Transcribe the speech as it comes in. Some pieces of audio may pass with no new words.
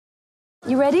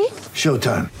You ready?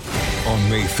 Showtime. On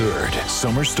May 3rd,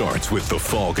 summer starts with The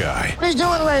Fall Guy. Let's do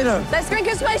it later. Let's drink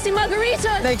a spicy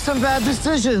margarita. Make some bad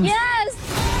decisions. Yes!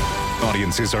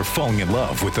 Audiences are falling in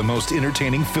love with the most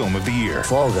entertaining film of the year.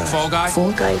 Fall Guy. Fall Guy?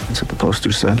 Fall guy. That's what the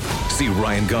poster said. See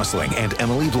Ryan Gosling and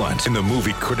Emily Blunt in the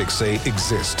movie critics say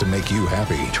exists to make you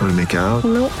happy. Trying to make it out?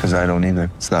 Nope. Because I don't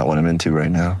either. It's not what I'm into right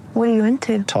now. What are you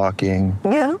into? Talking.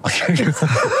 Yeah.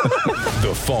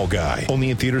 The Fall Guy.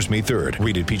 Only in theaters May 3rd.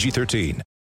 Rated PG-13.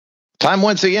 Time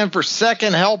once again for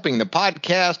Second Helping, the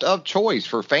podcast of choice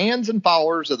for fans and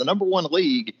followers of the number one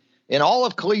league in all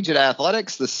of collegiate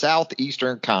athletics, the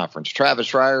Southeastern Conference. Travis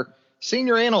Schreier,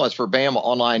 senior analyst for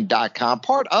BamaOnline.com,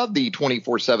 part of the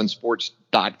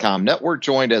 247sports.com network,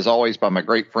 joined as always by my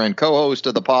great friend, co-host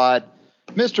of the pod,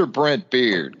 Mr. Brent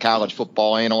Beard, college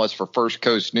football analyst for First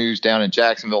Coast News down in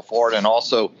Jacksonville, Florida, and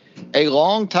also a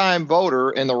longtime voter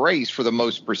in the race for the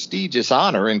most prestigious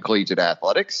honor in collegiate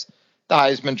athletics, the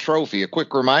Heisman Trophy. A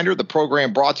quick reminder, the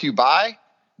program brought to you by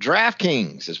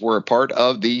DraftKings, as we're a part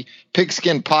of the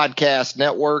Pigskin Podcast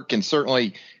Network, and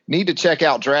certainly need to check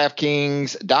out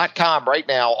DraftKings.com right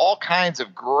now. All kinds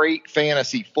of great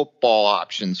fantasy football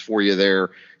options for you there.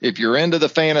 If you're into the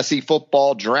fantasy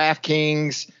football,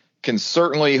 DraftKings can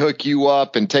certainly hook you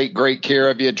up and take great care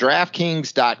of you.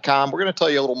 DraftKings.com. We're going to tell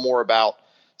you a little more about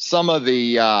some of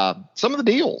the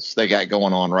deals they got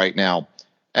going on right now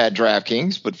at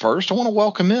DraftKings. But first, I want to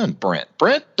welcome in Brent.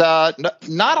 Brent,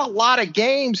 not a lot of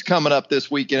games coming up this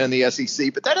weekend in the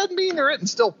SEC, but that doesn't mean there isn't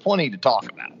still plenty to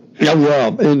talk about. Yeah,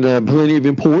 well, and plenty of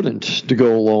important to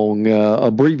go along.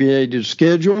 Abbreviated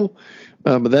schedule,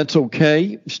 but that's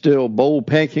okay. Still bowl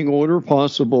pecking order,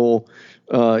 possible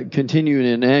continuing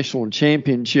in national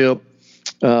championship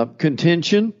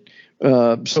contention.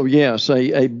 So, yes,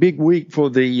 a big week for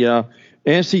the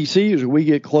SEC as we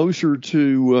get closer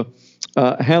to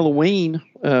Halloween.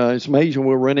 It's amazing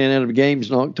we're running out of games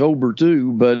in October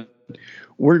too, but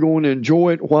we're going to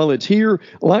enjoy it while it's here,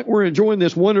 like we're enjoying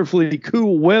this wonderfully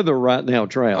cool weather right now,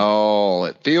 Trav. Oh,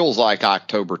 it feels like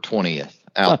October 20th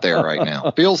out there right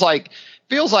now. feels like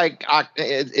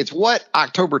it's what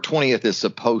October 20th is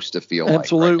supposed to feel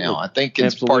Absolutely. Like right now. I think in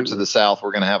parts of the South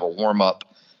we're going to have a warm up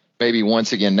maybe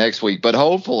once again next week, but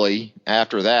hopefully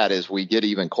after that, as we get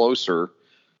even closer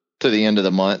to the end of the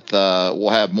month, we'll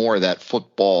have more of that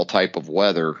football type of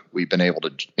weather we've been able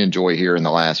to enjoy here in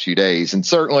the last few days. And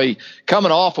certainly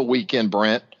coming off a weekend,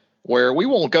 Brent, where we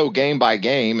won't go game by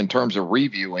game in terms of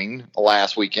reviewing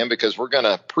last weekend, because we're going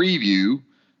to preview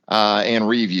and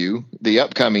review the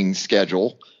upcoming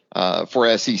schedule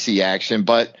for SEC action.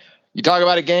 But you talk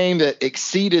about a game that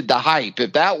exceeded the hype.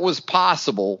 If that was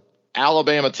possible,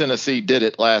 Alabama, Tennessee did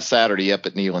it last Saturday up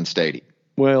at Neyland Stadium.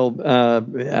 Well,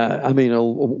 I mean,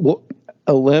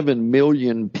 11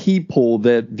 million people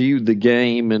that viewed the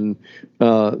game, and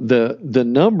the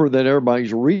number that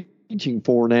everybody's reaching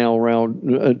for now around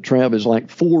Trav is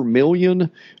like 4 million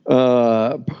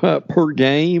per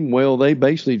game. Well, they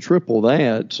basically triple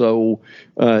that. So,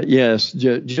 yes,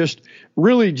 just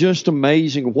really just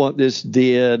amazing what this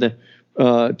did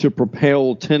to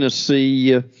propel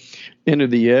Tennessee into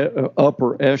the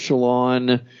upper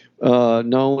echelon.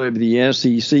 Not only of the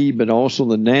SEC, but also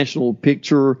the national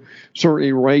picture.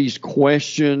 Certainly raised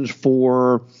questions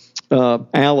for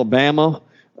Alabama.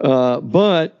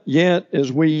 But yet,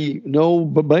 as we know,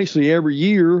 but basically every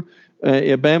year,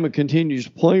 Alabama continues to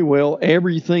play well.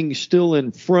 Everything's still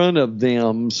in front of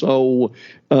them. So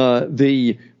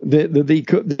the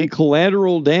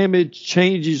collateral damage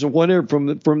changes or whatever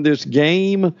from this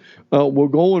game will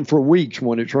go on for weeks,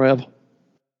 won't it, Trav?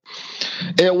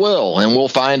 It will, and we'll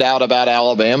find out about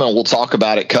Alabama, and we'll talk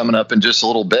about it coming up in just a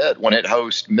little bit when it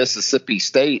hosts Mississippi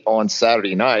State on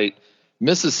Saturday night.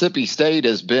 Mississippi State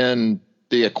has been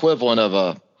the equivalent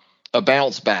of a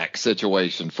bounce-back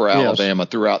situation for Alabama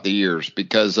throughout the years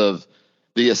because of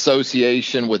the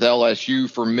association with LSU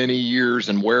for many years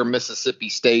and where Mississippi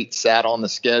State sat on the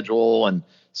schedule and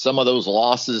some of those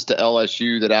losses to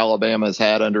LSU that Alabama has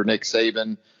had under Nick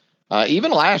Saban.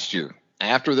 Even last year,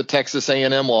 after the Texas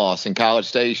A&M loss in College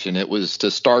Station, it was to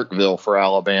Starkville for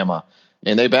Alabama,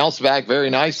 and they bounced back very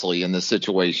nicely in this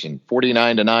situation.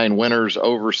 49-9 winners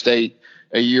over State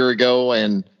a year ago,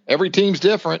 and every team's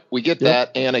different. We get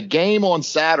that. And a game on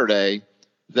Saturday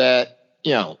that,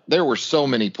 you know, there were so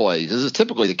many plays. This is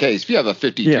typically the case. If you have a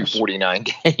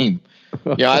 52-49 game,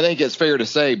 you know, I think it's fair to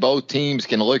say both teams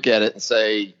can look at it and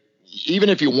say, even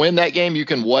if you win that game, you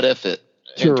can what if it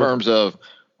in terms of,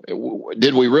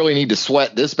 did we really need to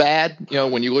sweat this bad? You know,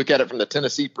 when you look at it from the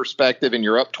Tennessee perspective and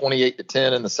you're up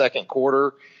 28-10 in the second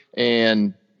quarter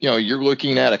and you're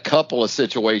looking at a couple of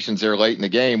situations there late in the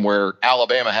game where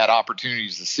Alabama had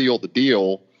opportunities to seal the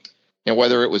deal. And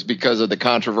whether it was because of the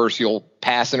controversial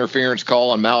pass interference call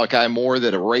on Malachi Moore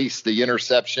that erased the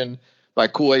interception by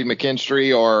Kool-Aid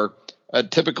McKinstry, or a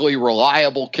typically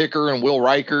reliable kicker and Will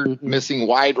Riker missing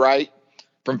wide right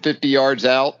from 50 yards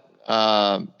out.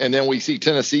 And then we see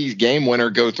Tennessee's game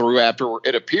winner go through after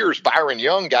it appears Byron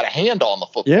Young got a hand on the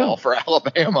football for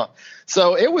Alabama.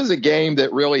 So it was a game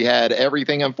that really had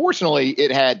everything. Unfortunately,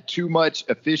 it had too much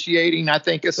officiating, I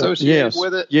think, associated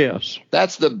with it. Yes.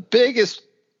 That's the biggest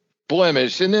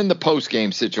blemish. And then the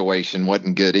post-game situation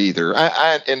wasn't good either.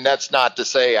 And that's not to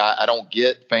say I don't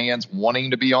get fans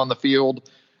wanting to be on the field.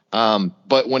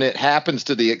 But when it happens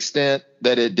to the extent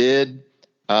that it did,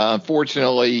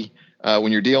 unfortunately,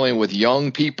 when you're dealing with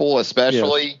young people,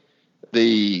 especially,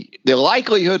 the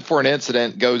likelihood for an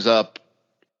incident goes up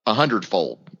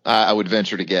 100-fold, I would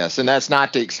venture to guess. And that's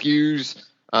not to excuse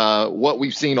what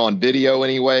we've seen on video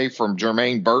anyway from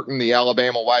Jermaine Burton, the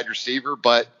Alabama wide receiver.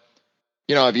 But,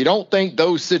 if you don't think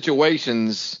those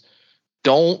situations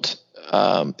don't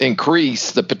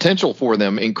increase, the potential for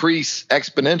them increase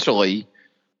exponentially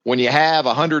when you have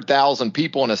 100,000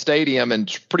 people in a stadium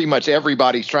and pretty much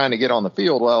everybody's trying to get on the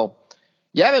field, well,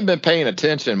 you haven't been paying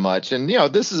attention much. And,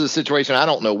 this is a situation I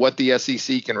don't know what the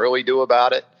SEC can really do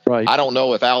about it. Right. I don't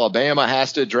know if Alabama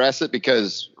has to address it,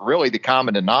 because really the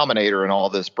common denominator in all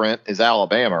this, Brent, is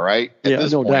Alabama, right? At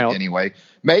this no point, doubt. Anyway.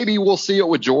 Maybe we'll see it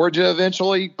with Georgia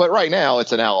eventually, but right now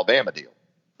it's an Alabama deal.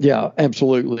 Yeah,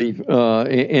 absolutely.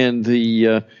 And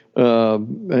to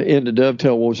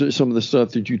dovetail was some of the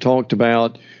stuff that you talked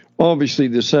about. Obviously,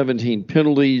 the 17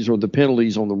 penalties, or the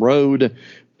penalties on the road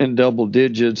in double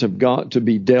digits, have got to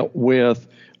be dealt with.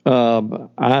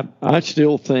 I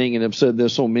still think, and I've said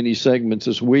this on many segments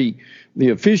this week, the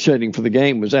officiating for the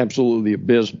game was absolutely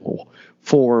abysmal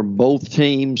for both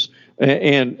teams.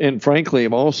 And frankly,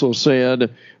 I've also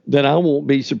said that I won't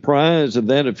be surprised if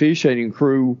that officiating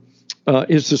crew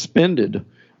is suspended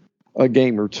a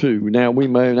game or two. Now, we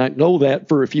may not know that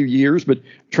for a few years, but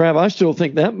Trav, I still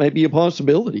think that may be a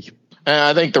possibility. And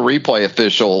I think the replay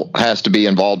official has to be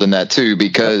involved in that too,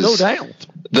 because no doubt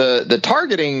the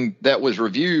targeting that was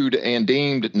reviewed and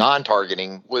deemed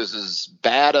non-targeting was as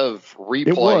bad of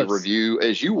replay review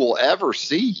as you will ever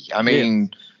see. I mean,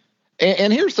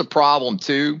 and here's the problem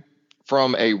too,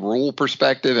 from a rule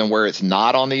perspective, and where it's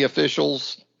not on the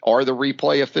officials or the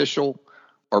replay official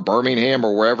or Birmingham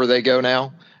or wherever they go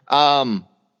now.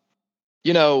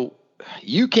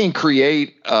 You can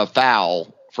create a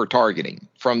foul for targeting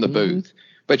from the booth,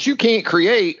 but you can't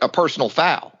create a personal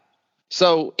foul.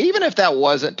 So even if that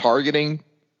wasn't targeting,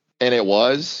 and it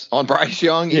was on Bryce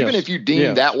Young, even if you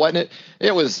deemed that wasn't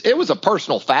it was a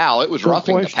personal foul. It was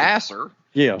roughing the passer.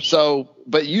 Yeah. So,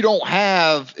 but you don't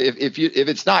have, if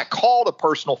it's not called a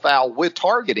personal foul with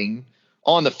targeting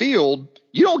on the field,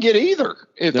 you don't get either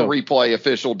if the replay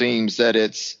official deems that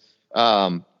it's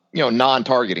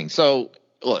non-targeting. So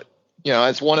look,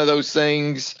 it's one of those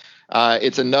things.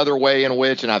 It's another way in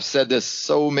which, and I've said this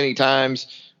so many times,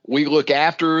 we look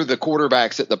after the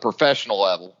quarterbacks at the professional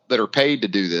level that are paid to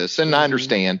do this. And I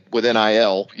understand with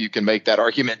NIL, you can make that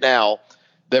argument now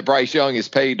that Bryce Young is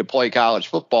paid to play college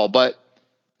football, but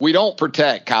we don't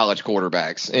protect college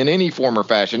quarterbacks in any form or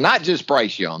fashion, not just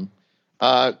Bryce Young.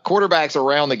 Quarterbacks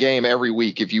around the game every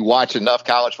week. If you watch enough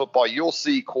college football, you'll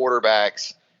see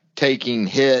quarterbacks taking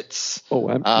hits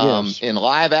in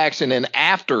live action and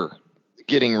after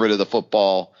getting rid of the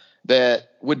football that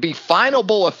would be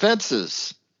finable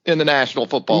offenses in the National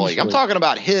Football League. I'm talking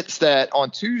about hits that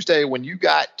on Tuesday, when you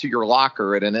got to your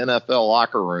locker at an NFL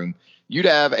locker room, you'd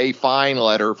have a fine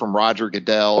letter from Roger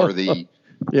Goodell or the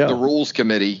rules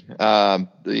committee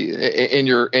in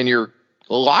your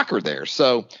locker there.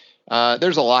 So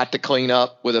there's a lot to clean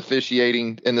up with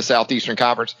officiating in the Southeastern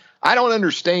Conference. I don't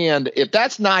understand, if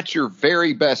that's not your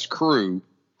very best crew,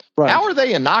 how are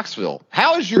they in Knoxville?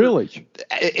 How is your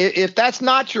if that's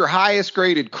not your highest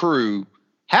graded crew,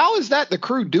 how is that the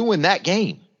crew doing that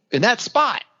game in that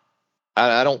spot?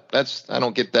 I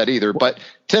don't get that either. But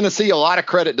Tennessee, a lot of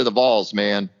credit to the Vols,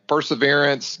 man.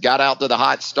 Perseverance, got out to the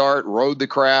hot start, rode the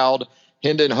crowd.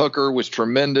 Hendon Hooker was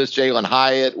tremendous. Jalen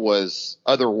Hyatt was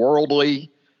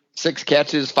otherworldly. 6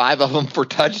 catches, 5 of them for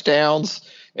touchdowns.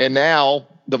 And now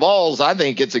the Vols, I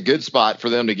think it's a good spot for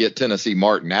them to get Tennessee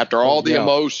Martin. After all the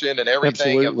emotion and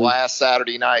everything of last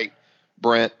Saturday night,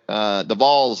 Brent, the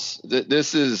Vols,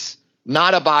 this is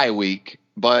not a bye week,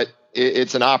 but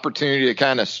it's an opportunity to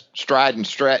kind of stretch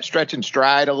and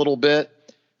stride a little bit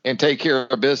and take care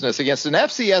of business against an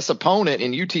FCS opponent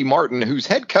in UT Martin, whose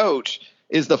head coach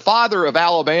is the father of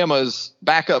Alabama's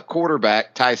backup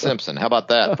quarterback, Ty Simpson. How about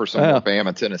that for some more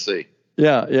Bama, Tennessee?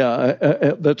 Yeah,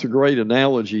 that's a great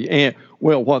analogy. And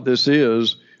well, what this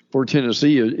is for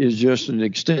Tennessee is just an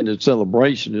extended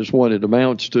celebration, is what it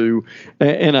amounts to.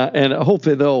 And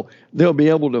hopefully they'll be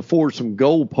able to afford some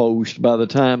goalposts by the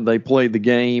time they play the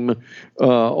game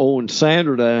on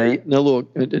Saturday. Now,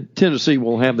 look, Tennessee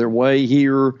will have their way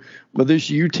here, but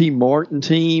this UT Martin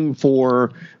team,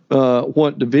 for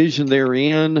what division they're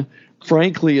in,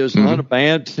 frankly, is not a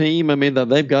bad team. I mean,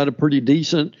 they've got a pretty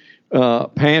decent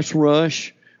pass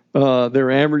rush.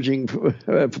 They're averaging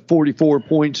 44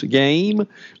 points a game.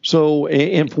 So,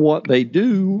 and for what they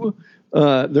do,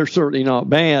 they're certainly not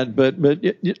bad. But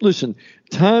listen,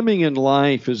 timing in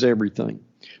life is everything.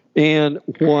 And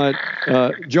what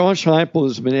Josh Heupel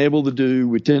has been able to do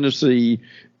with Tennessee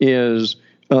is,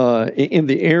 in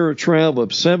the era travel of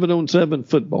 7-on-7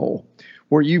 football,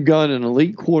 where you've got an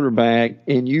elite quarterback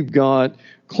and you've got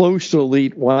close to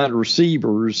elite wide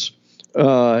receivers,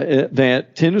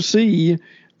 that Tennessee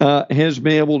has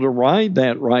been able to ride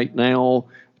that right now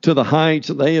to the heights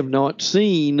that they have not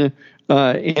seen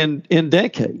in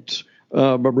decades.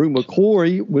 Maru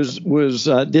McCoy was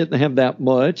didn't have that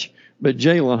much, but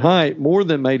Jalen Hyatt more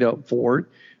than made up for it.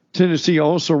 Tennessee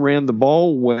also ran the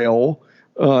ball well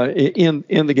in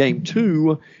the game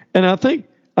too, and I think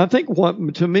what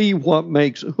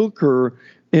makes Hooker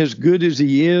as good as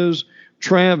he is,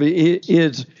 Trav,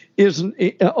 is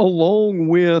along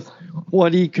with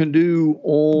what he can do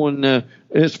on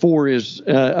as far as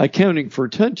accounting for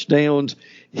touchdowns.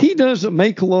 He doesn't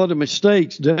make a lot of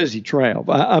mistakes, does he, Trav?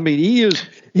 I mean, he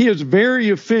is very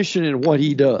efficient in what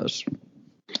he does.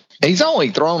 He's only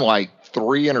thrown like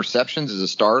 3 interceptions as a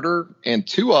starter, and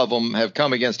 2 of them have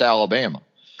come against Alabama.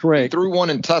 Correct. He threw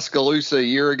one in Tuscaloosa a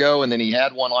year ago, and then he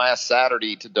had one last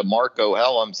Saturday to DeMarco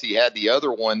Helms. He had the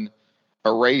other one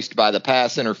erased by the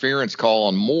pass interference call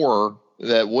on Moore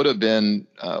that would have been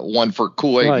one for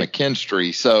Kool-Aid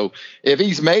McKinstry. So if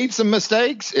he's made some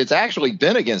mistakes, it's actually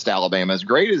been against Alabama. As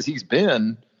great as he's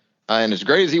been, and as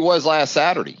great as he was last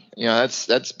Saturday,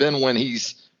 that's been when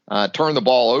he's turned the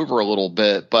ball over a little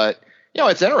bit. But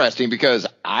it's interesting because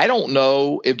I don't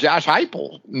know if Josh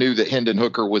Heupel knew that Hendon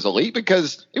Hooker was elite,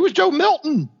 because it was Joe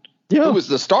Milton who was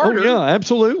the starter. Oh, yeah,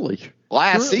 absolutely.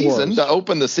 Last season to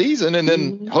open the season, and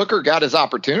then Hooker got his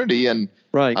opportunity, and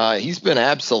he's been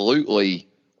absolutely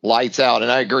lights out.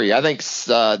 And I agree. I think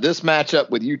this matchup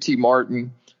with UT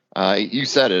Martin, you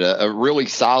said it, a really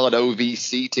solid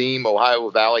OVC team, Ohio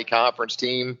Valley Conference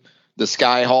team, the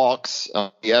Skyhawks,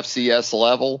 the FCS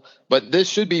level. But this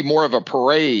should be more of a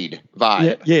parade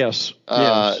vibe, yes.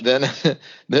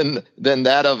 Than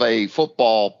that of a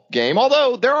football game.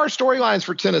 Although there are storylines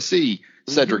for Tennessee.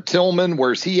 Cedric Tillman,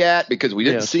 where's he at? Because we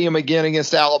didn't see him again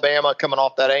against Alabama coming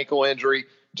off that ankle injury.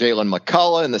 Jalen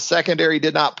McCullough in the secondary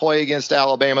did not play against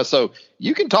Alabama. So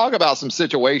you can talk about some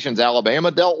situations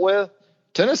Alabama dealt with.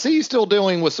 Tennessee's still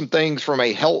dealing with some things from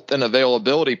a health and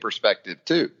availability perspective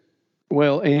too.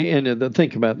 Well, and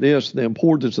think about this, the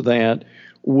importance of that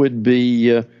would be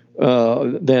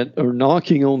that are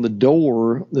knocking on the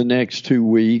door the next 2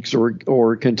 weeks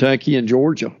or Kentucky and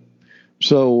Georgia.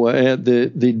 So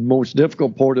the most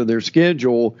difficult part of their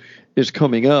schedule is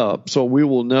coming up. So we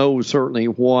will know certainly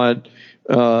what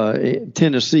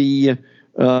Tennessee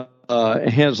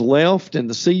has left in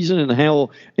the season and how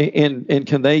and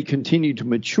can they continue to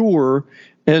mature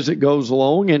as it goes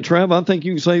along. And Trav, I think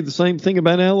you can say the same thing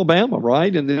about Alabama,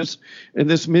 right? In this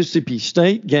Mississippi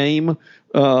State game,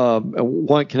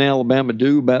 what can Alabama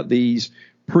do about these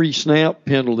pre-snap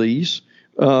penalties?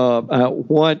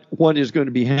 What is going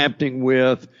to be happening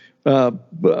with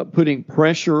putting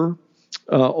pressure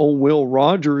on Will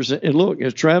Rogers? And look,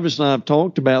 as Travis and I have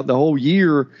talked about the whole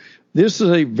year, this is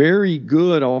a very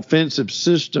good offensive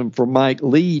system for Mike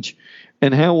Leach.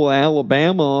 And how will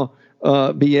Alabama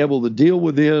be able to deal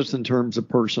with this in terms of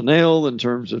personnel, in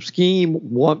terms of scheme?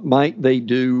 What might they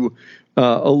do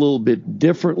a little bit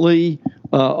differently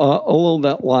along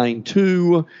that line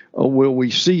too? Will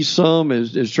we see some,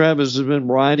 as Travis has been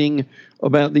writing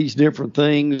about these different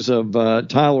things, of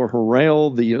Tyler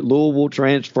Harrell, the Louisville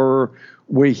transfer,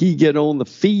 will he get on the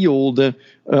field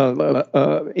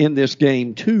in this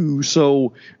game too?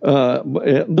 So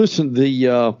listen,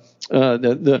 the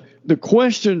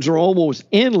questions are almost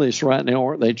endless right now,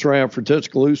 aren't they, Trav, for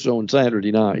Tuscaloosa on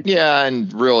Saturday night? Yeah,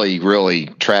 and really, really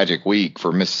tragic week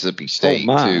for Mississippi State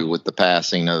too, with the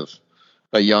passing of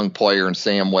a young player in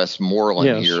Sam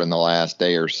Westmoreland here in the last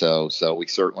day or so. So we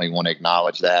certainly want to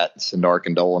acknowledge that, send our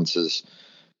condolences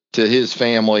to his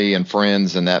family and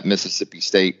friends in that Mississippi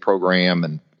State program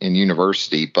and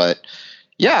university. But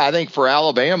Yeah, I think for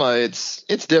Alabama, it's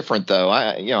different though.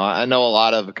 I know a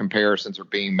lot of comparisons are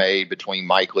being made between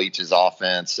Mike Leach's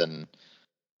offense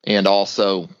and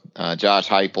also Josh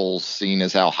Heupel's, seen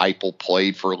as how Heupel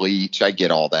played for Leach. I get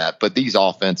all that, but these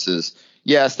offenses,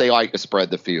 yes, they like to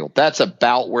spread the field. That's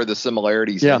about where the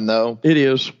similarities end, though. It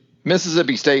is.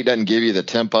 Mississippi State doesn't give you the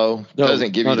tempo,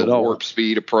 doesn't give you the warp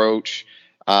speed approach.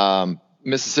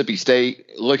 Mississippi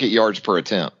State, look at yards per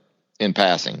attempt in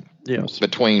passing. Yes.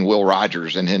 Between Will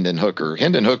Rogers and Hendon Hooker.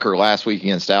 Hendon Hooker last week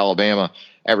against Alabama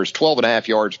averaged 12.5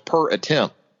 yards per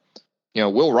attempt.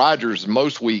 Will Rogers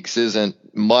most weeks isn't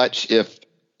much, if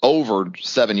over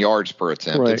 7 yards per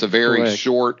attempt. Correct. It's a very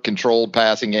short, controlled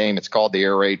passing game. It's called the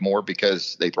air raid more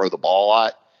because they throw the ball a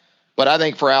lot. But I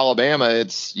think for Alabama,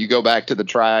 it's you go back to the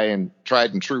tried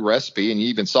and true recipe, and you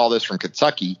even saw this from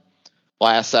Kentucky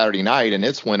last Saturday night, and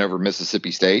it's win over Mississippi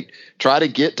State. Try to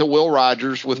get to Will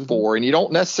Rogers with 4, and you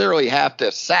don't necessarily have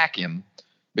to sack him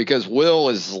because Will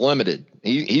is limited.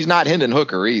 He's not Hendon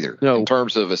Hooker either in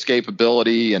terms of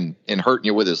escapability and hurting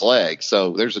you with his legs.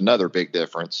 So there's another big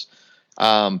difference.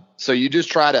 So you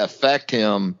just try to affect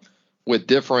him with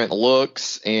different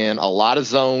looks and a lot of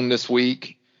zone this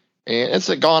week. And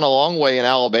it's gone a long way in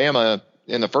Alabama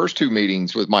in the first 2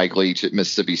 meetings with Mike Leach at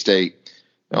Mississippi State,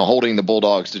 holding the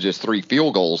Bulldogs to just 3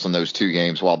 field goals in those 2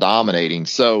 games while dominating.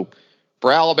 So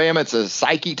for Alabama, it's a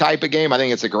psyche type of game. I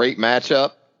think it's a great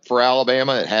matchup for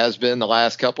Alabama. It has been the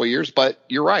last couple of years, but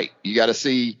you're right. You got to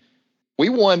see. We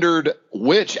wondered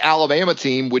which Alabama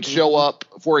team would show up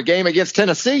for a game against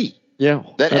Tennessee. Yeah,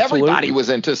 that everybody was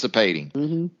anticipating.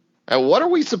 Mm-hmm. And what are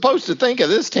we supposed to think of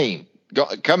this team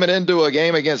coming into a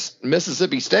game against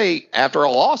Mississippi State after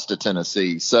a loss to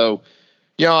Tennessee? So,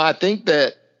 I think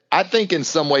in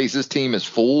some ways this team has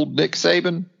fooled Nick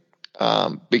Saban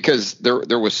because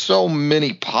there was so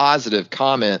many positive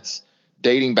comments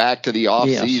dating back to the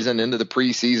offseason into the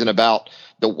preseason about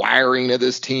the wiring of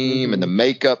this team and the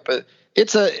makeup.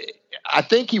 I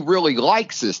think he really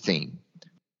likes this team,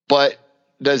 but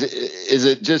is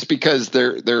it just because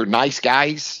they're nice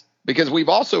guys? Because we've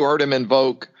also heard him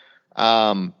invoke,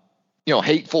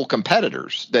 hateful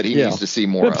competitors that he needs to see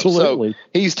more of. So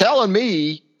he's telling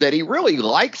me that he really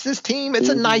likes this team. It's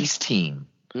a nice team,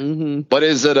 but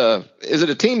is it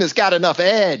a team that's got enough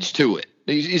edge to it?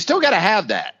 You still got to have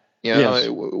that.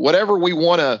 Whatever we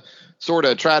want to sort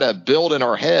of try to build in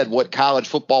our head, what college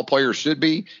football players should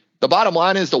be. The bottom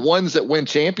line is the ones that win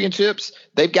championships,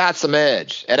 they've got some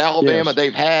edge. At Alabama,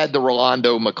 they've had the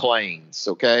Rolando McClains,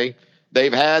 okay?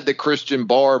 They've had the Christian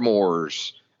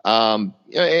Barmores. And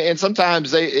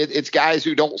sometimes it's guys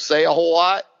who don't say a whole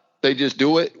lot. They just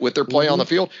do it with their play on the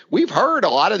field. We've heard a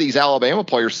lot of these Alabama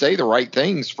players say the right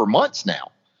things for months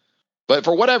now. But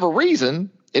for whatever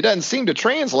reason, it doesn't seem to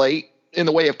translate in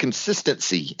the way of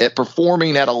consistency at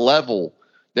performing at a level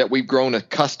that we've grown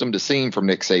accustomed to seeing from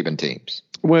Nick Saban teams.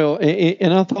 Well,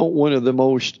 and I thought one of the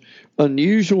most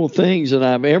unusual things that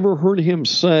I've ever heard him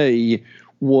say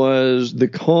was the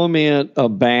comment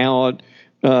about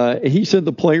he said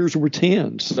the players were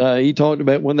tense. He talked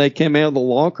about when they came out of the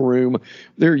locker room,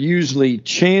 they're usually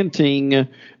chanting,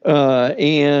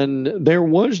 and there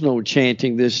was no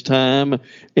chanting this time.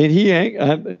 And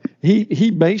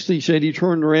he basically said he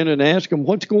turned around and asked him,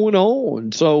 "What's going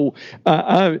on?" So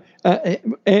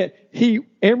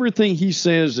everything he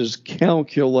says is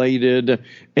calculated,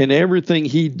 and everything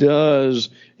he does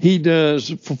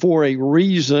for a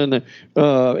reason.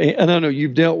 And I know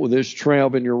you've dealt with this,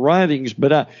 Trav, in your writings,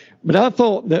 but I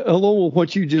thought that along with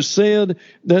what you just said,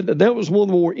 that was one of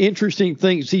the more interesting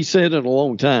things he said in a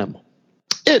long time.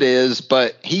 It is,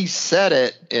 but he said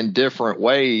it in different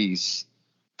ways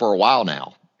for a while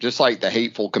now, just like the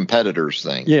hateful competitors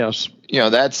thing. Yes.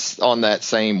 That's on that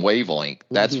same wavelength.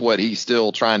 That's what he's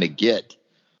still trying to get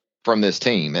from this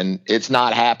team, and it's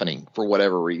not happening for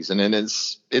whatever reason. And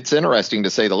it's interesting to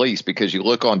say the least, because you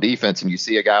look on defense and you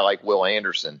see a guy like Will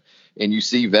Anderson, and you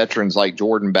see veterans like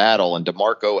Jordan Battle and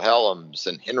DeMarco Helms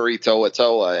and Henry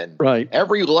To'oTo'o, and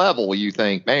every level you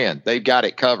think, man, they've got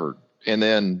it covered, and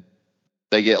then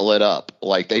they get lit up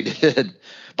like they did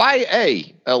by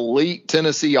a elite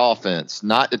Tennessee offense.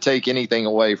 Not to take anything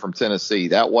away from Tennessee,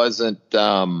 that wasn't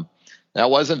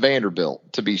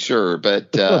Vanderbilt, to be sure,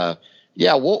 but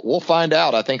yeah, we'll find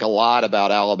out. I think a lot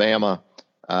about Alabama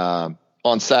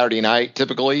on Saturday night.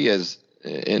 Typically, is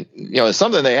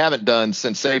something they haven't done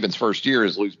since Saban's first year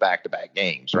is lose back-to-back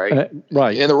games, right?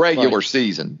 Right. In the regular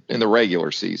season.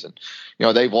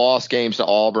 They've lost games to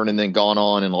Auburn and then gone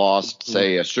on and lost,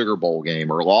 say, a Sugar Bowl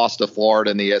game, or lost to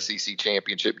Florida in the SEC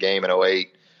championship game in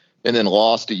 2008, and then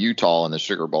lost to Utah in the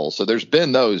Sugar Bowl. So there's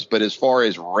been those. But as far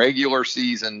as regular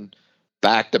season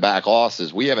back-to-back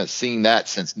losses. We haven't seen that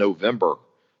since November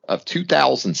of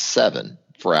 2007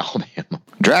 for Alabama.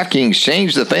 DraftKings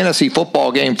changed the fantasy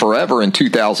football game forever in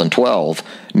 2012.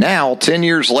 Now, 10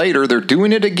 years later, they're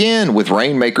doing it again with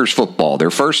Rainmakers Football, their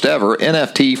first ever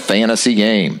NFT fantasy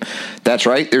game. That's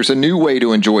right, there's a new way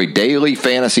to enjoy daily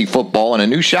fantasy football and a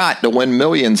new shot to win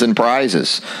millions in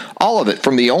prizes. All of it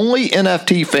from the only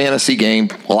NFT fantasy game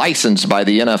licensed by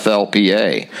the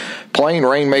NFLPA. Playing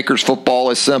Rainmakers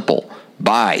Football is simple.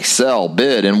 Buy, sell,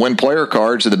 bid, and win player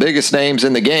cards of the biggest names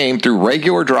in the game through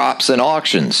regular drops and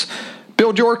auctions.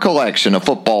 Build your collection of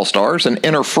football stars and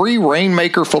enter free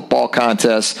Rainmaker football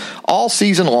contests all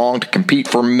season long to compete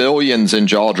for millions in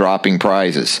jaw-dropping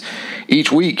prizes.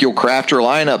 Each week, you'll craft your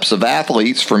lineups of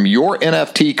athletes from your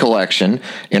NFT collection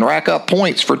and rack up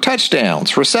points for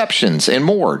touchdowns, receptions, and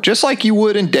more, just like you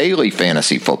would in daily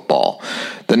fantasy football.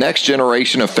 The next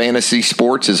generation of fantasy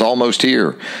sports is almost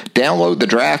here. Download the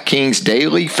DraftKings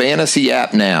Daily Fantasy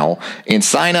app now and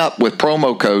sign up with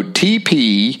promo code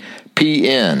TPPN.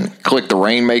 Click the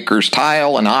Rainmakers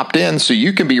tile and opt in so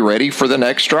you can be ready for the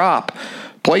next drop.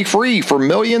 Play free for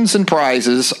millions in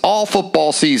prizes all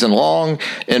football season long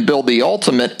and build the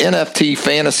ultimate NFT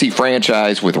fantasy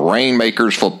franchise with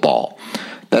Rainmakers Football.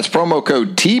 That's promo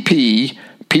code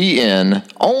TPPN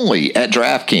only at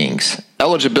DraftKings.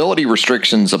 Eligibility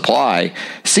restrictions apply.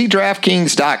 See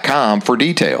DraftKings.com for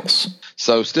details.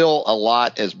 So still a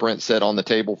lot, as Brent said, on the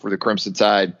table for the Crimson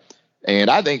Tide. And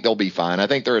I think they'll be fine. I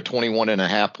think they're a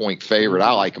 21.5 point favorite.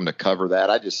 I like them to cover that.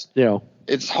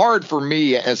 It's hard for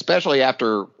me, especially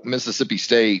after Mississippi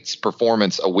State's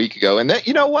performance a week ago. And that,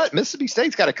 you know what? Mississippi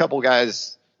State's got a couple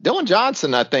guys. Dylan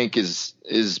Johnson, I think, is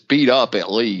beat up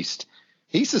at least.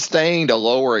 He sustained a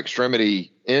lower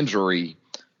extremity injury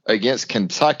against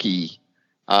Kentucky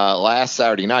last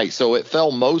Saturday night. So it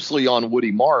fell mostly on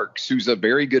Woody Marks, who's a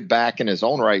very good back in his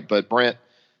own right. But, Brent,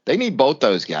 they need both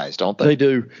those guys, don't they? They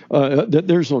do.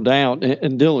 There's no doubt.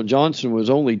 And Dylan Johnson was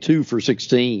only 2 for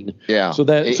 16. Yeah. So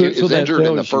that he was injured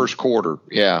in the first quarter.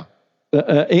 Yeah.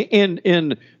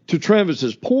 And to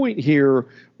Travis's point here,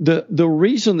 the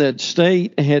reason that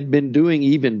State had been doing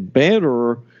even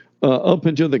better up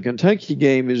until the Kentucky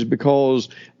game is because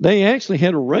they actually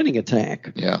had a running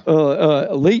attack. Yeah.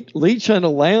 Leach had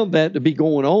allowed that to be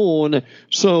going on.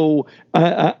 So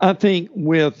I think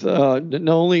with not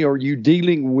only are you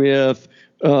dealing with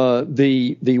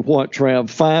the what,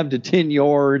 Trav, 5 to 10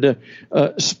 yard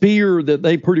spear that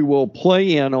they pretty well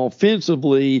play in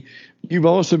offensively, you've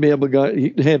also been able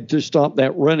to have to stop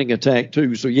that running attack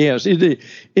too. So yes,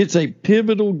 it's a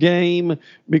pivotal game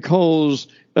because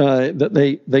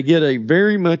they get a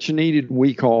very much needed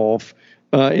week off,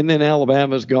 and then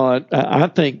Alabama's got I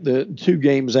think the 2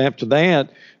 games after that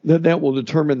will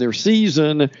determine their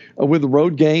season with the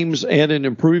road games and an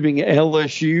improving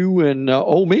LSU and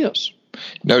Ole Miss.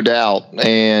 No doubt.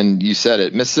 And you said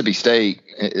it, Mississippi State,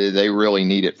 they really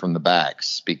need it from the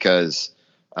backs because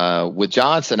with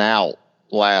Johnson out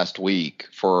last week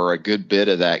for a good bit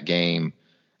of that game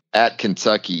at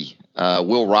Kentucky,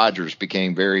 Will Rogers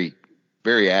became very,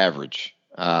 very average,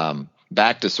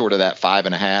 back to sort of that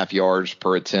 5.5 yards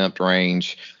per attempt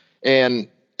range. And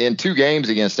in 2 games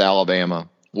against Alabama,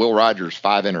 Will Rogers,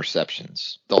 5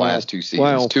 interceptions the last 2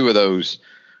 seasons. Wow. 2 of those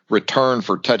returned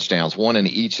for touchdowns, 1 in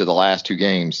each of the last 2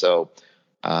 games. So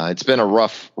it's been a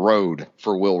rough road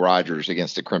for Will Rogers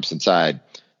against the Crimson Tide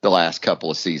the last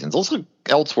couple of seasons. Let's look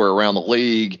elsewhere around the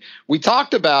league. We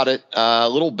talked about it a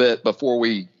little bit before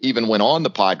we even went on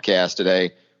the podcast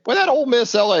today. Boy, that Ole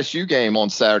Miss LSU game on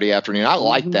Saturday afternoon, I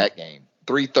liked that game.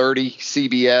 3:30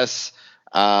 CBS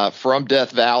from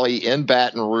Death Valley in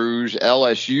Baton Rouge.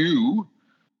 LSU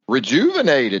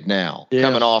rejuvenated now,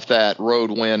 coming off that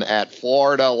road win at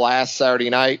Florida last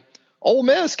Saturday night. Ole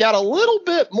Miss got a little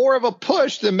bit more of a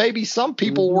push than maybe some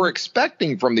people were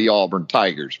expecting from the Auburn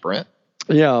Tigers, Brent.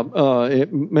 Yeah,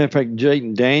 matter of fact,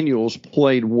 Jaden Daniels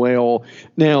played well.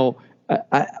 Now,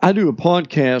 I do a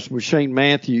podcast with Shane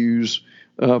Matthews,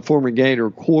 former Gator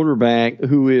quarterback,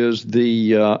 who is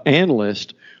the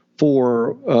analyst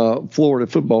for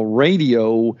Florida Football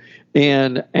Radio,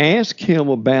 and asked him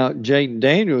about Jaden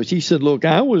Daniels. He said, look,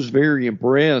 I was very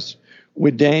impressed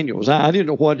with Daniels. I didn't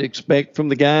know what to expect from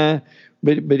the guy,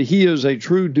 but he is a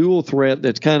true dual threat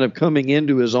that's kind of coming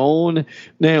into his own.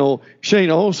 Now,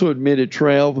 Shane also admitted,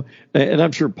 Trev, and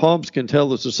I'm sure Pops can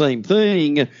tell us the same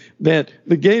thing, that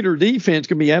the Gator defense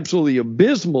can be absolutely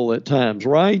abysmal at times,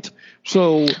 right?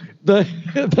 So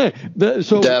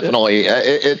definitely,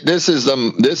 this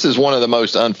is one of the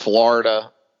most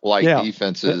un-Florida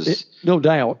defenses, no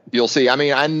doubt. You'll see. I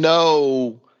mean, I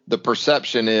know the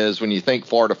perception is when you think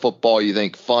Florida football, you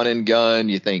think fun and gun,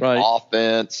 you think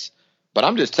offense. But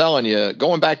I'm just telling you,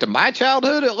 going back to my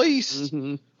childhood, at least,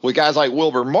 with guys like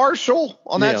Wilbur Marshall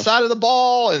on that side of the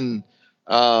ball and,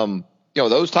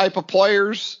 those type of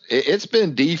players, it's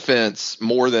been defense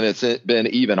more than it's been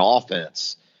even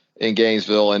offense in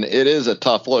Gainesville. And it is a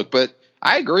tough look. But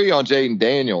I agree on Jaden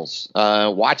Daniels.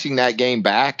 Watching that game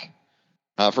back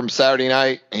from Saturday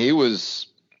night, he was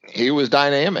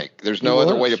dynamic. There's no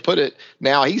other way to put it.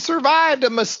 Now, he survived a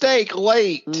mistake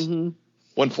late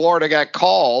when Florida got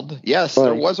called. Yes,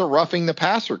 there was a roughing the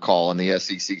passer call in the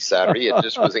SEC Saturday. It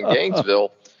just was in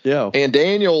Gainesville. And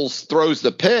Daniels throws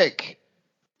the pick,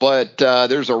 but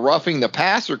there's a roughing the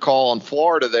passer call in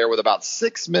Florida there with about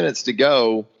 6 minutes to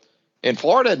go. And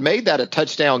Florida had made that a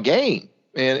touchdown game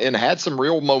and had some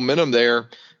real momentum there.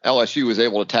 LSU was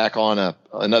able to tack on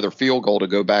another field goal to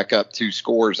go back up 2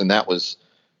 scores, and that was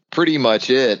pretty much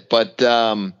it. But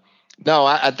no,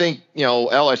 I think,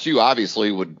 LSU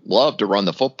obviously would love to run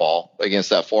the football against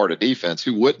that Florida defense.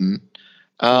 Who wouldn't?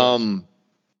 LSU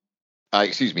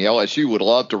would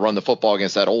love to run the football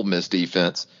against that Ole Miss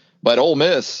defense. But Ole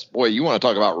Miss, boy, you want to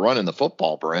talk about running the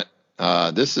football, Brent.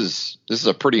 This is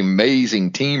a pretty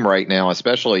amazing team right now,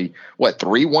 especially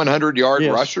 3 100-yard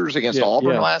rushers against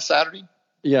Auburn last Saturday.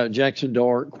 Yeah, Jackson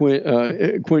Dart,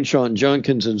 Quinshawn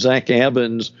Junkins, and Zach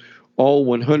Evans, all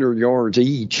 100 yards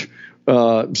each.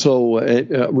 So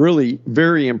really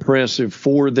very impressive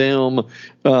for them.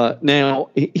 Now,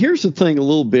 here's the thing a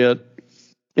little bit,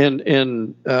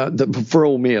 for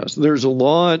Ole Miss, there's a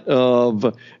lot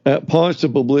of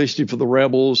positive publicity for the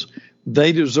Rebels.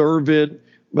 They deserve it.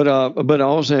 But I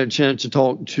also had a chance to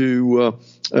talk to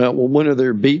one of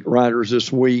their beat writers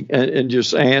this week and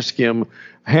just ask him,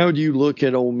 how do you look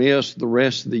at Ole Miss the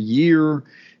rest of the year?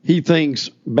 He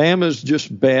thinks Bama's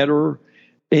just better,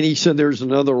 and he said there's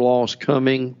another loss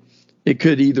coming. It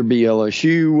could either be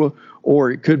LSU or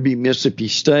it could be Mississippi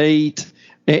State.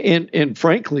 And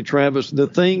frankly, Travis, the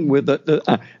thing with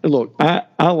look,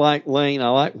 I like Lane. I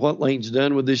like what Lane's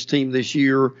done with this team this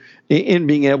year in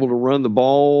being able to run the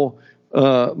ball.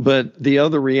 But the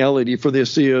other reality for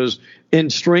this is,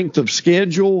 in strength of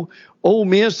schedule, Ole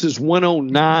Miss is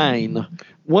 109.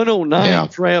 109,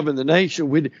 Trav, in the nation,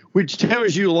 which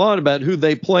tells you a lot about who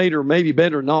they played or maybe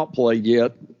better not played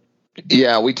yet.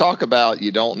 Yeah, we talk about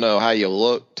you don't know how you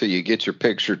look till you get your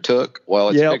picture took. Well,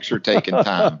 it's picture taking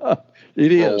time.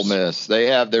 It is. Ole Miss. They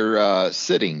have their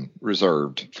sitting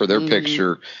reserved for their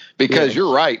picture because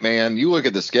you're right, man. You look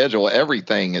at the schedule,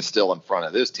 everything is still in front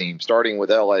of this team, starting with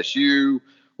LSU.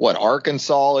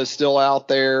 Arkansas is still out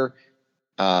there.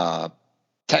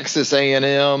 Texas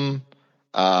A&M,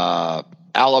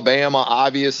 Alabama,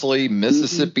 obviously,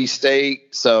 Mississippi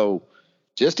State. So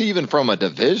just even from a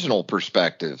divisional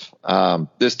perspective,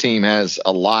 this team has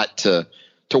a lot to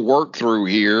work through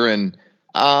here. And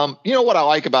you know what I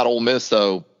like about Ole Miss,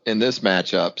 though, in this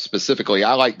matchup specifically,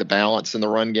 I like the balance in the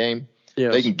run game.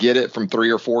 Yes. They can get it from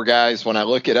 3 or 4 guys. When I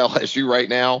look at LSU right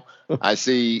now, I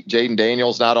see Jaden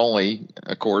Daniels not only,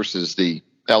 of course, is the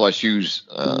LSU's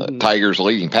Tigers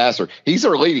leading passer, he's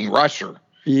their leading rusher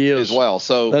as well.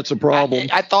 So that's a problem.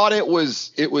 I thought it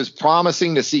was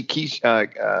promising to see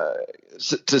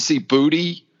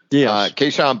Booty,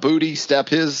 Keyshawn Booty step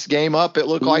his game up. It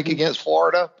looked like against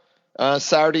Florida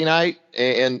Saturday night,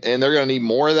 and they're going to need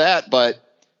more of that. But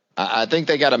I think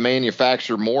they got to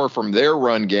manufacture more from their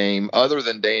run game other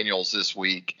than Daniels this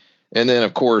week. And then,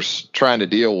 of course, trying to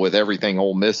deal with everything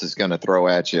Ole Miss is going to throw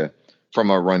at you from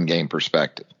a run game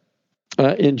perspective.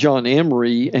 And John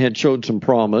Emery had showed some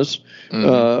promise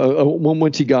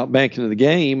once he got back into the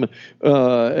game.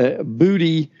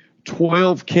 Booty,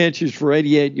 12 catches for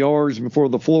 88 yards before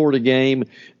the Florida game,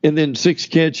 and then 6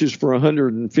 catches for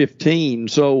 115.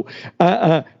 So,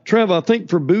 Trev, I think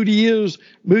for Booty's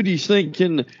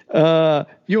thinking, I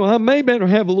may better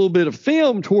have a little bit of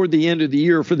film toward the end of the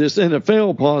year for this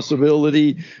NFL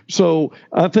possibility. So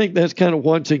I think that's kind of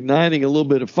what's igniting a little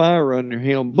bit of fire under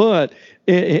him. But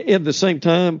at the same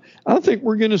time, I think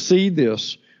we're going to see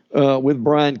this with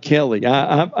Brian Kelly.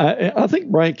 I think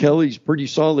Brian Kelly's a pretty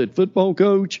solid football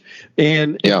coach.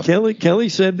 And Kelly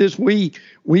said this week,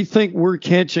 we think we're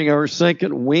catching our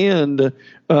second wind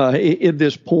at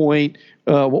this point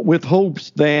with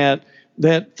hopes that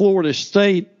Florida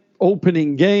State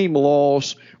opening game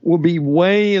loss will be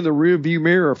way in the rearview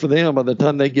mirror for them by the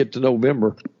time they get to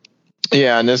November.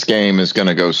 Yeah, and this game is going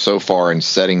to go so far in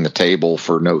setting the table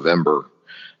for November.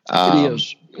 It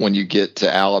is. When you get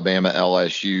to Alabama,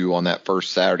 LSU on that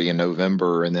first Saturday in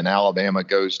November, and then Alabama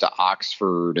goes to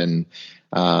Oxford. And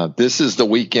this is the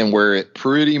weekend where it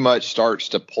pretty much starts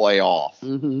to play off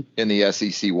in the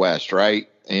SEC West, right?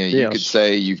 And you could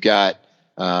say you've got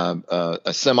a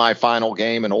semifinal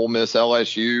game in Ole Miss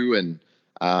LSU and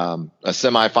a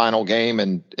semifinal game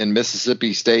in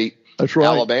Mississippi State, That's right.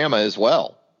 Alabama as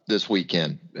well this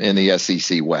weekend in the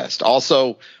SEC West.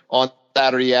 Also on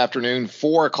Saturday afternoon,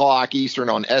 4:00 Eastern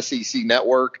on SEC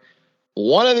Network.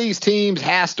 One of these teams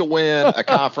has to win a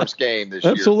conference game this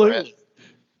year. Absolutely.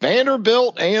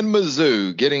 Vanderbilt and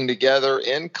Mizzou getting together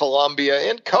in Columbia,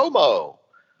 in Como,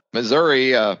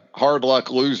 Missouri. Hard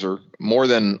luck loser more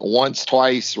than once,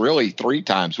 twice, really 3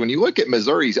 times. When you look at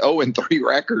Missouri's 0-3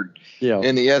 record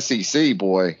in the SEC,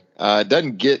 boy, it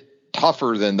doesn't get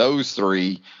tougher than those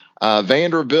 3.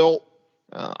 Vanderbilt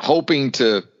hoping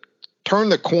to turn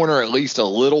the corner at least a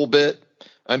little bit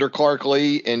under Clark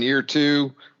Lee in year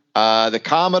 2. The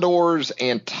Commodores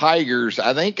and Tigers,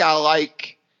 I think I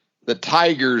like the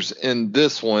Tigers in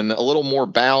this one, a little more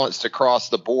balanced across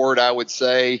the board, I would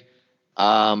say.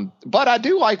 But I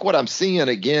do like what I'm seeing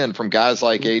again from guys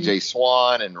like A.J.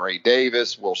 Swan and Ray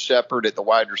Davis, Will Shepard at the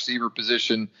wide receiver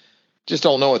position. Just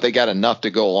don't know if they got enough to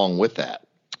go along with that.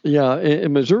 Yeah,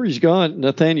 and Missouri's got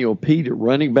Nathaniel Pete at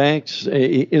running backs.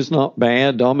 Is not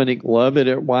bad. Dominic Lovett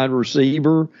at wide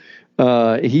receiver.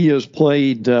 He has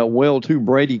played well too.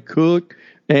 Brady Cook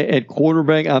at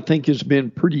quarterback, I think, has been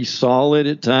pretty solid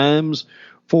at times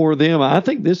for them. I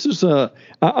think this is I'm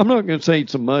not going to say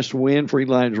it's a must win for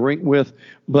Eli Drinkwith,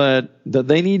 but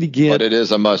they need to get. But it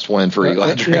is a must win for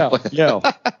Eli Drinkwith. Yeah.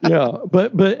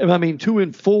 But I mean,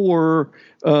 2-4.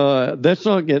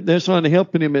 That's not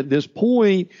helping him at this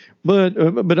point.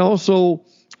 But also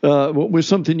with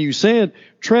something you said,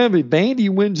 Trav, if Vandy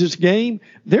wins this game,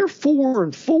 they're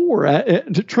 4-4.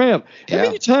 Trav, how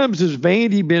many times has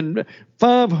Vandy been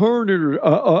 500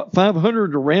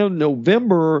 around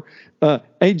November?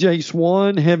 A.J.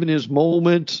 Swan having his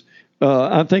moments,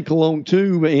 I think, alone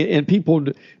too, and people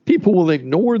will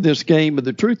ignore this game. But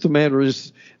the truth of the matter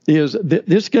is that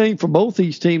this game for both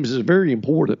these teams is very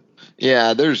important.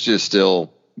 Yeah, there's just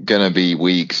still going to be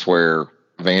weeks where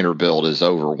Vanderbilt is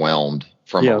overwhelmed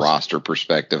from a roster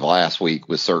perspective. Last week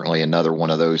was certainly another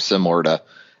one of those, similar to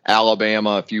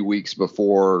Alabama a few weeks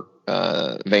before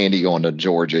Vandy going to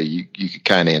Georgia. You could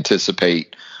kind of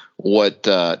anticipate what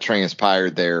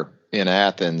transpired there in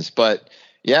Athens. But,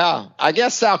 yeah, I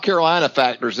guess South Carolina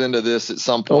factors into this at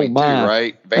some point too,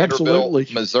 right? Vanderbilt, absolutely.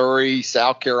 Missouri,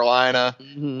 South Carolina.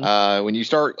 Mm-hmm. When you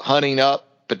start hunting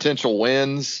up potential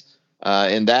wins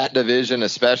in that division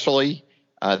especially,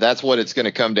 that's what it's going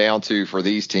to come down to for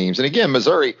these teams. And, again,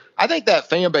 Missouri, I think that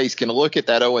fan base can look at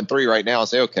that 0-3 right now and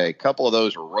say, okay, a couple of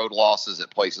those were road losses at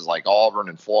places like Auburn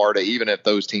and Florida, even if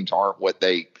those teams aren't what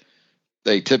they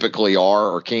typically are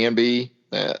or can be.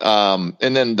 And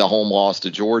then the home loss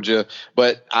to Georgia.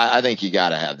 But I think you got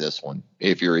to have this one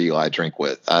if you're Eli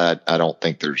Drinkwith. I don't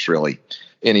think there's really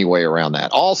any way around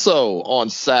that. Also on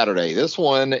Saturday, this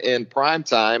one in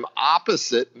primetime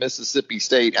opposite Mississippi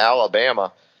State,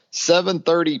 Alabama,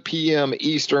 7:30 p.m.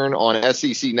 Eastern on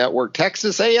SEC Network.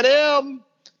 Texas A&M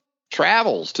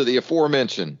travels to the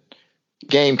aforementioned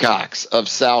Gamecocks of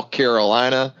South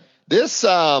Carolina. This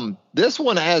one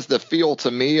has the feel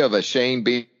to me of a Shane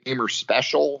Beamer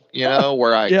special,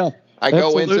 where I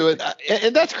go into it.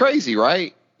 And that's crazy,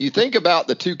 right? You think about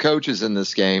the two coaches in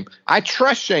this game. I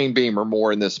trust Shane Beamer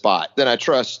more in this spot than I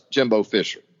trust Jimbo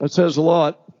Fisher. That says a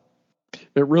lot.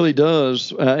 It really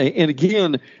does. And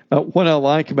again, what I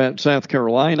like about South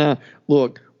Carolina,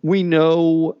 look, we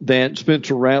know that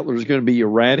Spencer Rattler is going to be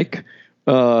erratic.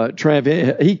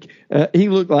 Trav, he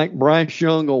looked like Bryce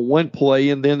Young on one play,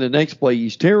 and then the next play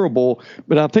he's terrible.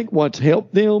 But I think what's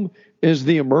helped them is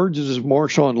the emergence of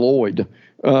Marshawn Lloyd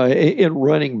at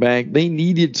running back. They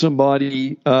needed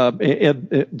somebody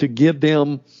to give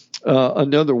them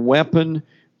another weapon,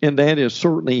 and that has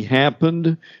certainly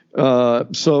happened.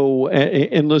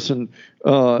 And listen,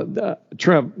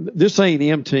 Trev, this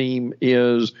A&M team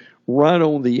is right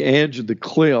on the edge of the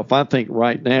cliff, I think,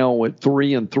 right now at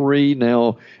 3-3.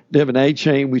 Now, Devin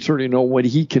Achane, we certainly know what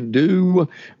he can do,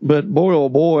 but boy, oh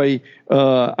boy,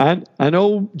 I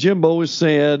know Jimbo has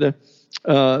said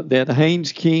that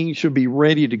Haynes King should be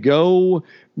ready to go,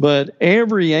 but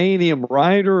every A&M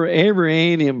writer, every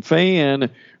A&M fan,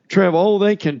 Trev, all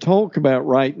they can talk about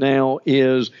right now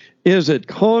is it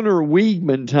Connor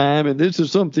Weigman time? And this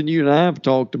is something you and I have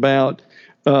talked about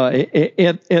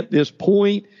at this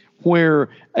point, where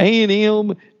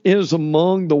A&M is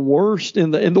among the worst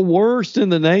in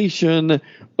the nation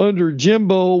under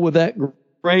Jimbo, with that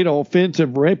great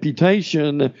offensive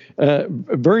reputation,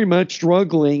 very much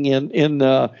struggling.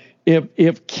 And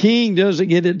if King doesn't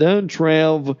get it done,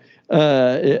 Trev,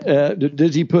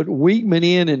 does he put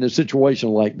Weigman in a situation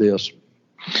like this?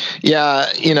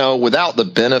 Yeah, without the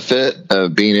benefit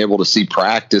of being able to see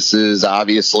practices,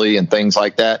 obviously, and things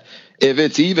like that, if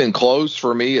it's even close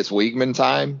for me, it's Weigman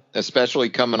time, especially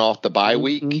coming off the bye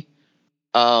week.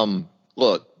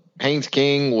 Look, Haynes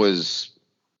King was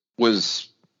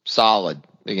solid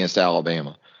against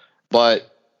Alabama, but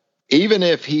even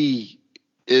if he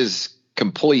is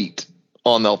complete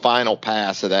on the final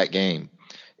pass of that game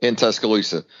in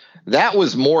Tuscaloosa, that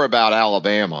was more about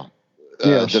Alabama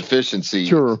deficiency.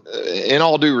 Sure. In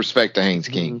all due respect to Haynes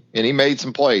King, and he made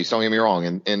some plays. Don't get me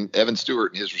wrong, and Evan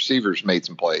Stewart and his receivers made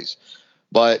some plays,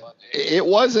 but it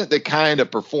wasn't the kind of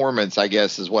performance, I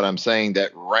guess, is what I'm saying,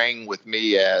 that rang with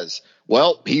me as,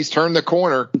 well, he's turned the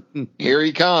corner. Here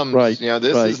he comes. Right.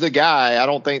 This is the guy. I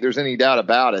don't think there's any doubt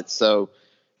about it. So,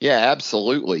 yeah,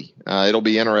 absolutely. It'll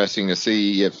be interesting to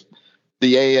see if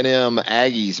the A&M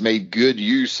Aggies made good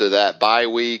use of that bye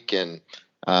week. And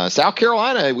South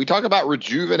Carolina, we talk about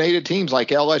rejuvenated teams like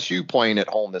LSU playing at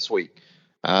home this week.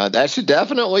 That should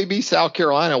definitely be South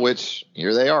Carolina, which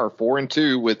here they are,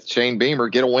 4-2 with Shane Beamer,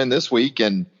 get a win this week,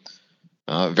 and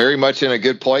very much in a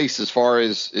good place as far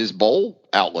as his bowl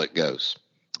outlet goes.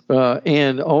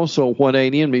 And also what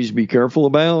A&M needs to be careful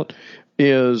about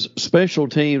is special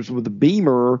teams with the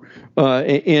Beamer,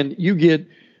 and you get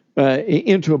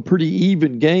into a pretty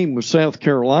even game with South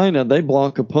Carolina. They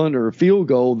block a punt or a field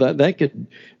goal. That could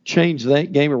change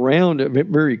that game around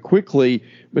very quickly.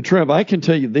 But, Trev, I can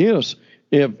tell you this.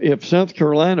 If South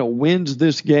Carolina wins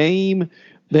this game,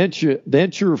 that's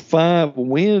your 5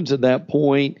 wins at that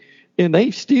point, and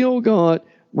they've still got,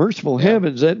 merciful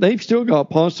heavens, that they've still got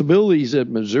possibilities at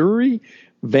Missouri,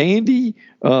 Vandy,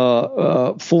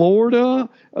 Florida.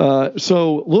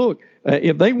 So look,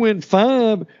 if they win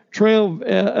 5, Trev,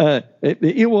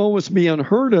 it will almost be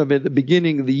unheard of at the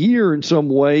beginning of the year in some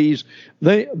ways.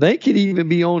 They could even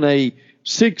be on a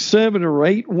 6, 7, or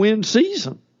 8 win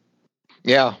season.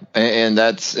 Yeah, and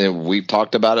that's, we've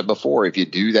talked about it before. If you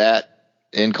do that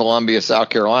in Columbia, South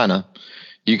Carolina,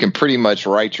 you can pretty much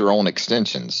write your own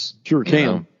extensions. Sure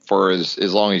can. For as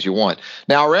long as you want.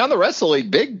 Now, around the rest of the league,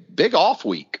 big off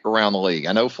week around the league.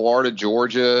 I know Florida,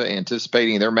 Georgia,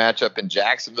 anticipating their matchup in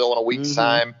Jacksonville in a week's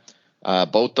time.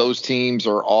 Both those teams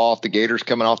are off. The Gators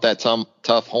coming off that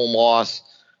tough home loss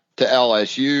to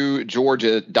LSU.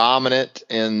 Georgia dominant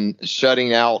in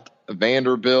shutting out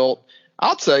Vanderbilt.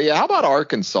 I'll tell you, how about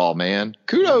Arkansas, man?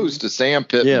 Kudos to Sam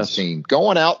Pittman's team.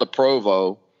 Going out to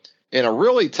Provo in a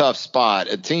really tough spot,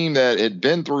 a team that had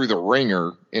been through the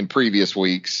ringer in previous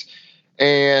weeks.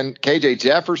 And KJ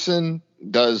Jefferson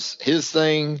does his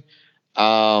thing.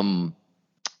 You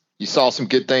saw some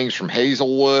good things from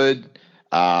Hazelwood.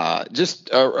 I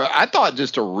thought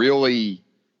just a really,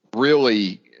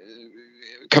 really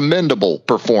commendable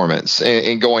performance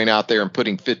in going out there and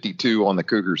putting 52 on the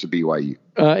Cougars of BYU.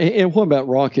 And what about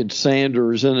Rocket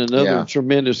Sanders in another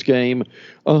tremendous game,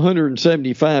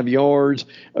 175 yards.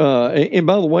 And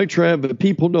by the way, Trav, if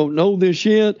people don't know this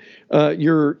yet,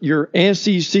 your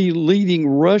SEC leading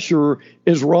rusher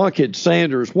is Rocket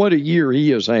Sanders. What a year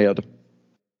he has had.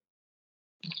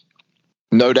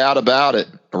 No doubt about it.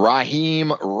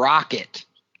 Raheem Rocket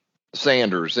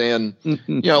Sanders. And,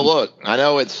 look, I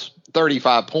know it's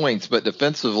 35 points, but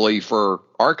defensively for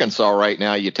Arkansas right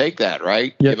now, you take that,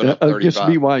 right? Yeah, Giving up 35. Against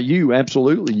BYU,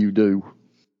 absolutely you do.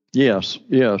 Yes,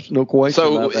 no question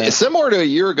about that. So similar to a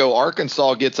year ago,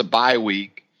 Arkansas gets a bye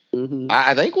week,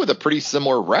 I think with a pretty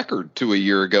similar record to a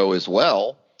year ago as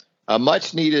well. A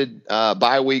much-needed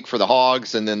bye week for the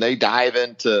Hogs, and then they dive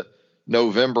into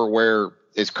November where,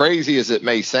 as crazy as it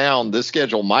may sound, this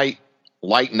schedule might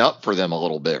lighten up for them a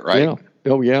little bit, right? Yeah.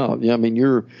 Oh, yeah. I mean,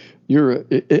 you're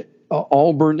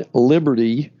Auburn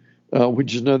Liberty,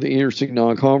 which is another interesting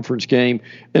non-conference game.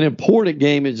 An important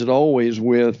game, as it always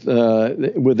with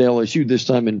LSU, this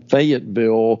time in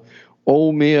Fayetteville,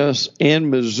 Ole Miss and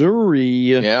Missouri.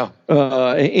 Yeah.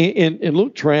 And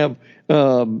look, Trav,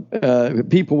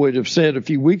 people would have said a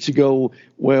few weeks ago,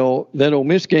 well, that Ole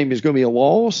Miss game is going to be a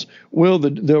loss. Well,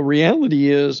 the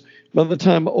reality is, by the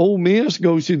time Ole Miss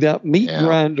goes through that meat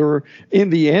grinder in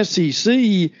the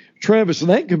SEC, Travis,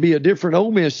 that could be a different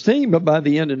Ole Miss team, but by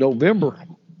the end of November.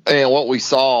 And what we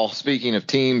saw, speaking of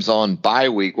teams on bye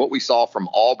week, what we saw from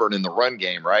Auburn in the run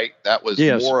game, right? That was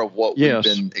more of what we've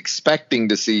been expecting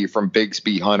to see from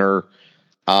Bigsby Hunter.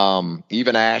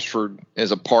 Even Ashford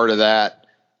is a part of that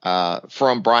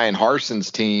from Brian Harson's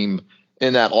team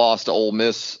in that loss to Ole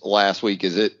Miss last week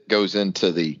as it goes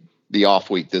into the off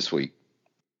week this week.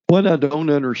 What I don't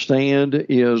understand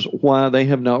is why they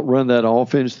have not run that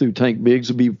offense through Tank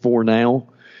Bigsby before now.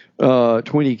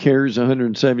 20 carries,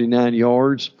 179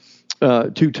 yards,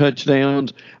 2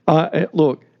 touchdowns.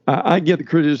 Look, I get the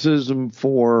criticism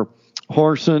for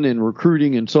Harsin and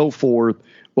recruiting and so forth,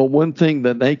 but one thing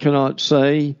that they cannot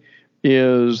say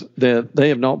is that they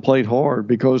have not played hard,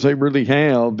 because they really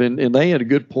have, and they had a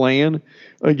good plan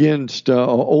against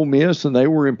Ole Miss, and they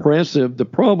were impressive. The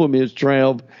problem is,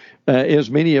 Trav, as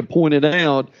many have pointed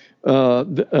out,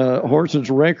 Harsin's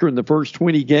record in the first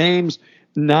 20 games,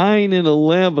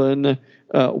 9-11,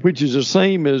 which is the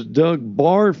same as Doug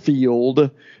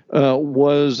Barfield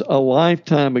was a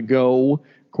lifetime ago.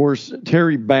 Of course,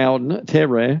 Terry Bowden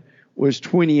was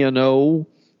 20-0.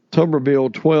 Tuberville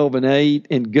 12-8,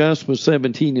 and Gus was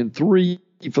 17-3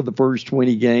 for the first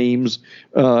 20 games.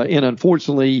 And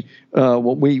unfortunately,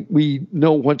 we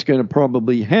know what's going to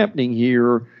probably happening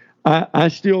here. I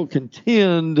still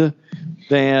contend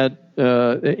that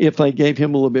if they gave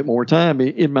him a little bit more time,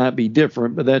 it might be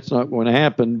different, but that's not going to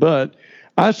happen. But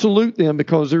I salute them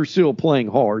because they're still playing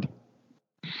hard.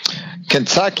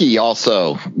 Kentucky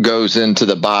also goes into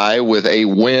the bye with a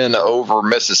win over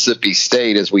Mississippi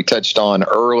State, as we touched on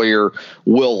earlier.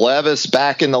 Will Levis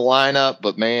back in the lineup,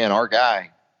 but man, our guy,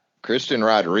 Christian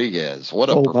Rodriguez, what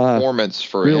a performance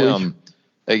for him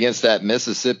against that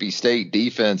Mississippi State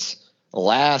defense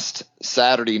last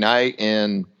Saturday night.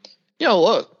 And,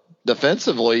 look,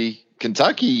 defensively,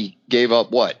 Kentucky gave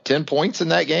up 10 points in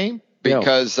that game?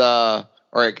 Because,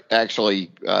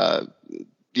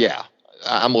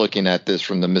 I'm looking at this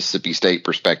from the Mississippi State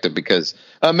perspective, because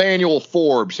Emmanuel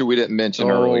Forbes, who we didn't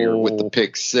mention earlier, with the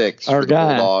pick 6 for the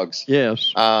Bulldogs.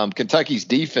 Yes. Kentucky's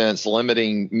defense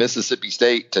limiting Mississippi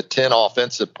State to 10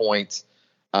 offensive points.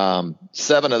 7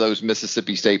 of those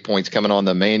Mississippi State points coming on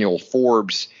the Emmanuel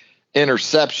Forbes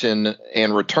interception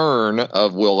and return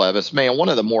of Will Levis. Man, one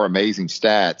of the more amazing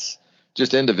stats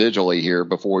just individually here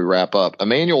before we wrap up.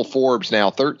 Emmanuel Forbes now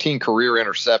 13 career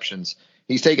interceptions.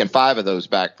 He's taken 5 of those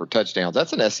back for touchdowns.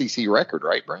 That's an SEC record,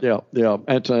 right, Brent? Yeah.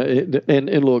 That's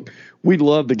and look, we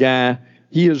love the guy.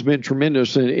 He has been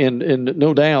tremendous, and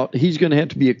no doubt he's going to have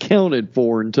to be accounted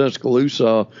for in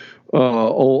Tuscaloosa.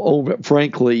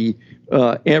 Frankly,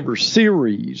 every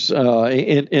series.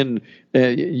 You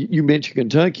mentioned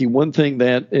Kentucky. One thing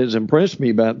that has impressed me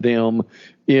about them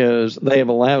is they have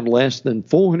allowed less than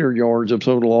 400 yards of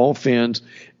total offense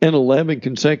in 11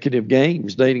 consecutive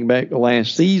games dating back to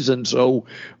last season. So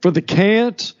for the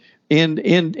Cats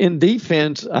in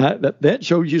defense, that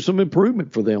shows you some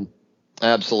improvement for them.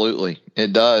 Absolutely,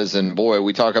 it does. And boy,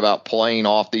 we talk about playing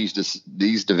off these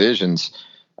divisions.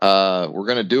 We're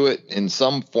going to do it in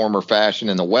some form or fashion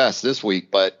in the West this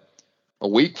week, but a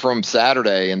week from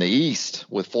Saturday in the East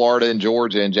with Florida and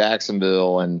Georgia and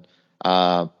Jacksonville and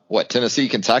Tennessee,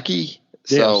 Kentucky.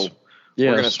 Yes. So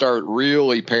we're going to start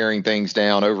really paring things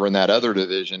down over in that other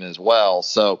division as well.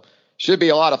 So should be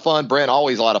a lot of fun. Brent,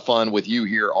 always a lot of fun with you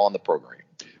here on the program.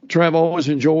 Trav, always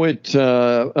enjoy it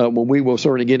when we will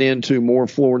sort of get into more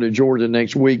Florida, Georgia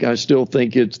next week. I still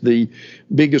think it's the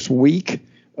biggest week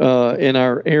in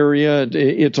our area.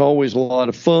 It's always a lot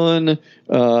of fun.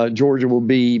 Georgia will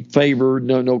be favored,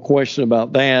 no question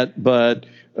about that. But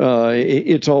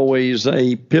it's always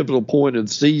a pivotal point of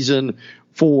the season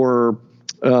for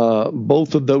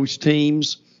both of those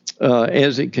teams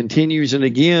as it continues. And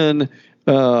again,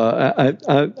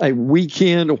 a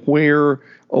weekend where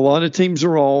a lot of teams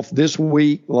are off this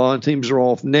week, a lot of teams are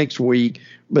off next week,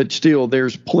 but still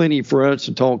there's plenty for us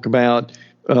to talk about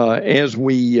as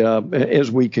we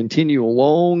continue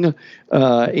along,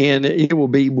 and it will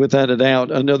be without a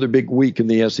doubt another big week in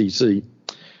the SEC.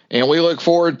 And we look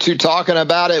forward to talking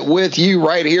about it with you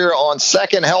right here on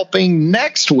Second Helping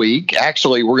next week.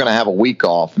 Actually, we're going to have a week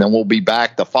off, and then we'll be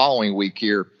back the following week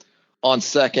here on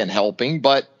Second Helping.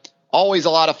 But always a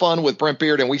lot of fun with Brent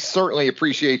Beard, and we certainly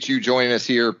appreciate you joining us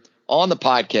here on the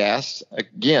podcast.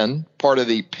 Again, part of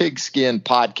the Pigskin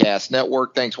Podcast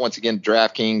Network. Thanks once again,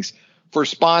 DraftKings, for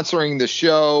sponsoring the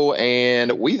show,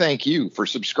 and we thank you for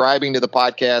subscribing to the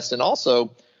podcast and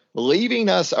also leaving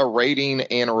us a rating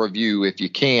and a review if you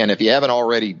can. If you haven't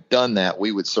already done that,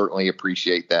 we would certainly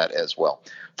appreciate that as well.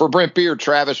 For Brent Beard,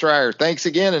 Travis Schreier, thanks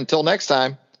again. Until next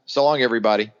time, so long,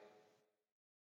 everybody.